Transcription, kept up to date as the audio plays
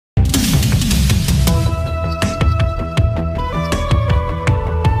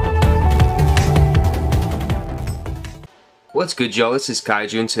What's good, y'all? This is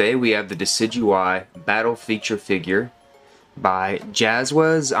Kaiju, and today we have the Decidueye Battle Feature Figure by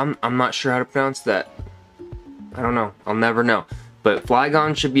Jazwaz. I'm not sure how to pronounce that. I don't know. I'll never know. But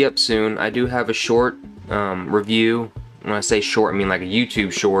Flygon should be up soon. I do have a short review. When I say short, I mean like a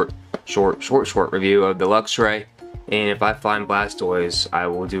YouTube short review of the Luxray. And if I find Blastoise, I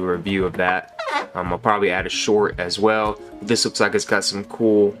will do a review of that. I'll probably add a short as well. This looks like it's got some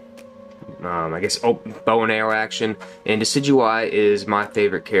cool I guess bow and arrow action, and Decidueye is my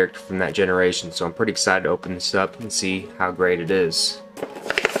favorite character from that generation, so I'm pretty excited to open this up and see how great it is.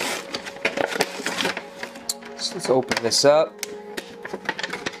 So let's open this up.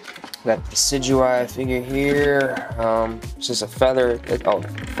 Got the Decidueye figure here. It's just a feather. Oh,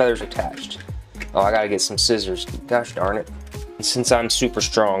 feather's attached. Oh, I gotta get some scissors. Gosh darn it. Since I'm super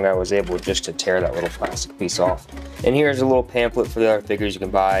strong, I was able just to tear that little plastic piece off. And here's a little pamphlet for the other figures you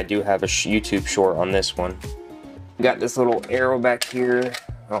can buy. I do have a YouTube short on this one. Got this little arrow back here.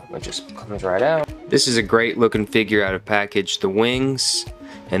 Oh, it just comes right out. This is a great looking figure out of package. The wings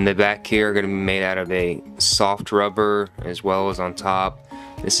and the back here are going to be made out of a soft rubber as well as on top.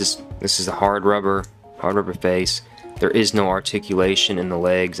 This is a hard rubber face. There is no articulation in the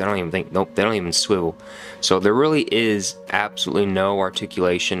legs. I don't even think, nope, they don't even swivel. So there really is absolutely no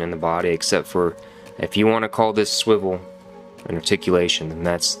articulation in the body, except for, if you want to call this swivel an articulation, then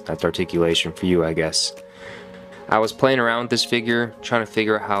that's articulation for you, I guess. I was playing around with this figure, trying to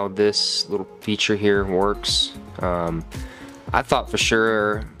figure out how this little feature here works. I thought for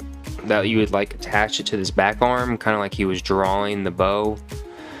sure that you would like attach it to this back arm, kind of like he was drawing the bow.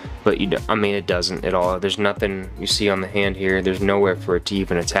 But I mean, it doesn't at all. There's nothing you see on the hand here. There's nowhere for it to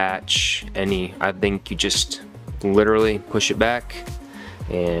even attach any. I think you just literally push it back,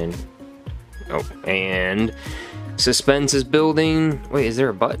 and suspense is building. Wait, is there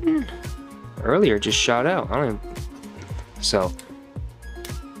a button? Earlier it just shot out. I don't even. So,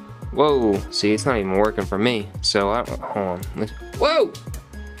 whoa. See, it's not even working for me. So hold on. Whoa.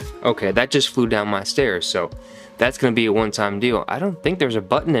 Okay, that just flew down my stairs. So. That's going to be a one-time deal. I don't think there's a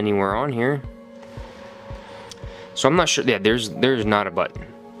button anywhere on here. So I'm not sure. Yeah, there's not a button.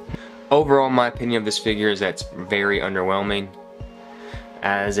 Overall, my opinion of this figure is that it's very underwhelming.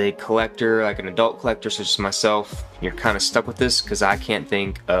 As a collector, like an adult collector such as myself, you're kind of stuck with this because I can't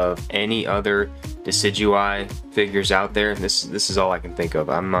think of any other Decidueye figures out there. This is all I can think of.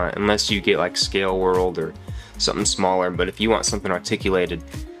 I'm not, unless you get like Scale World or something smaller. But if you want something articulated,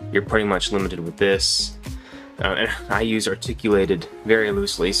 you're pretty much limited with this. And I use articulated very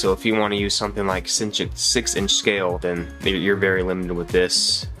loosely, so if you want to use something like 6-inch scale, then you're very limited with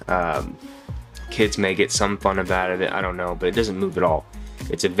this. Kids may get some fun out of it, I don't know, but it doesn't move at all.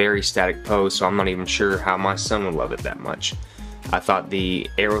 It's a very static pose, so I'm not even sure how my son would love it that much. I thought the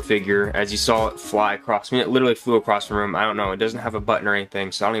arrow figure, as you saw it fly across, I mean, it literally flew across the room. I don't know, it doesn't have a button or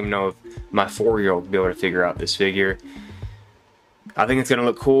anything, so I don't even know if my 4-year-old would be able to figure out this figure. I think it's going to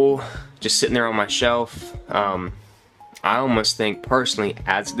look cool, just sitting there on my shelf. I almost think, personally,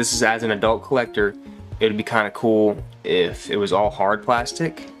 as an adult collector, it would be kind of cool if it was all hard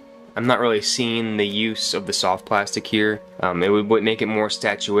plastic. I'm not really seeing the use of the soft plastic here. It would make it more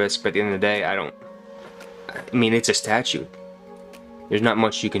statuesque, but at the end of the day, I mean, it's a statue. There's not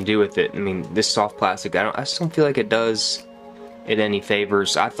much you can do with it. I mean, this soft plastic, I just don't feel like it does it any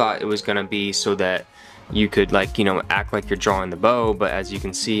favors. I thought it was going to be so that you could, like, you know, act like you're drawing the bow, but as you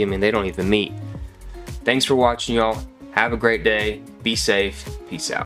can see, I mean, they don't even meet. Thanks for watching, y'all. Have a great day. Be safe. Peace out.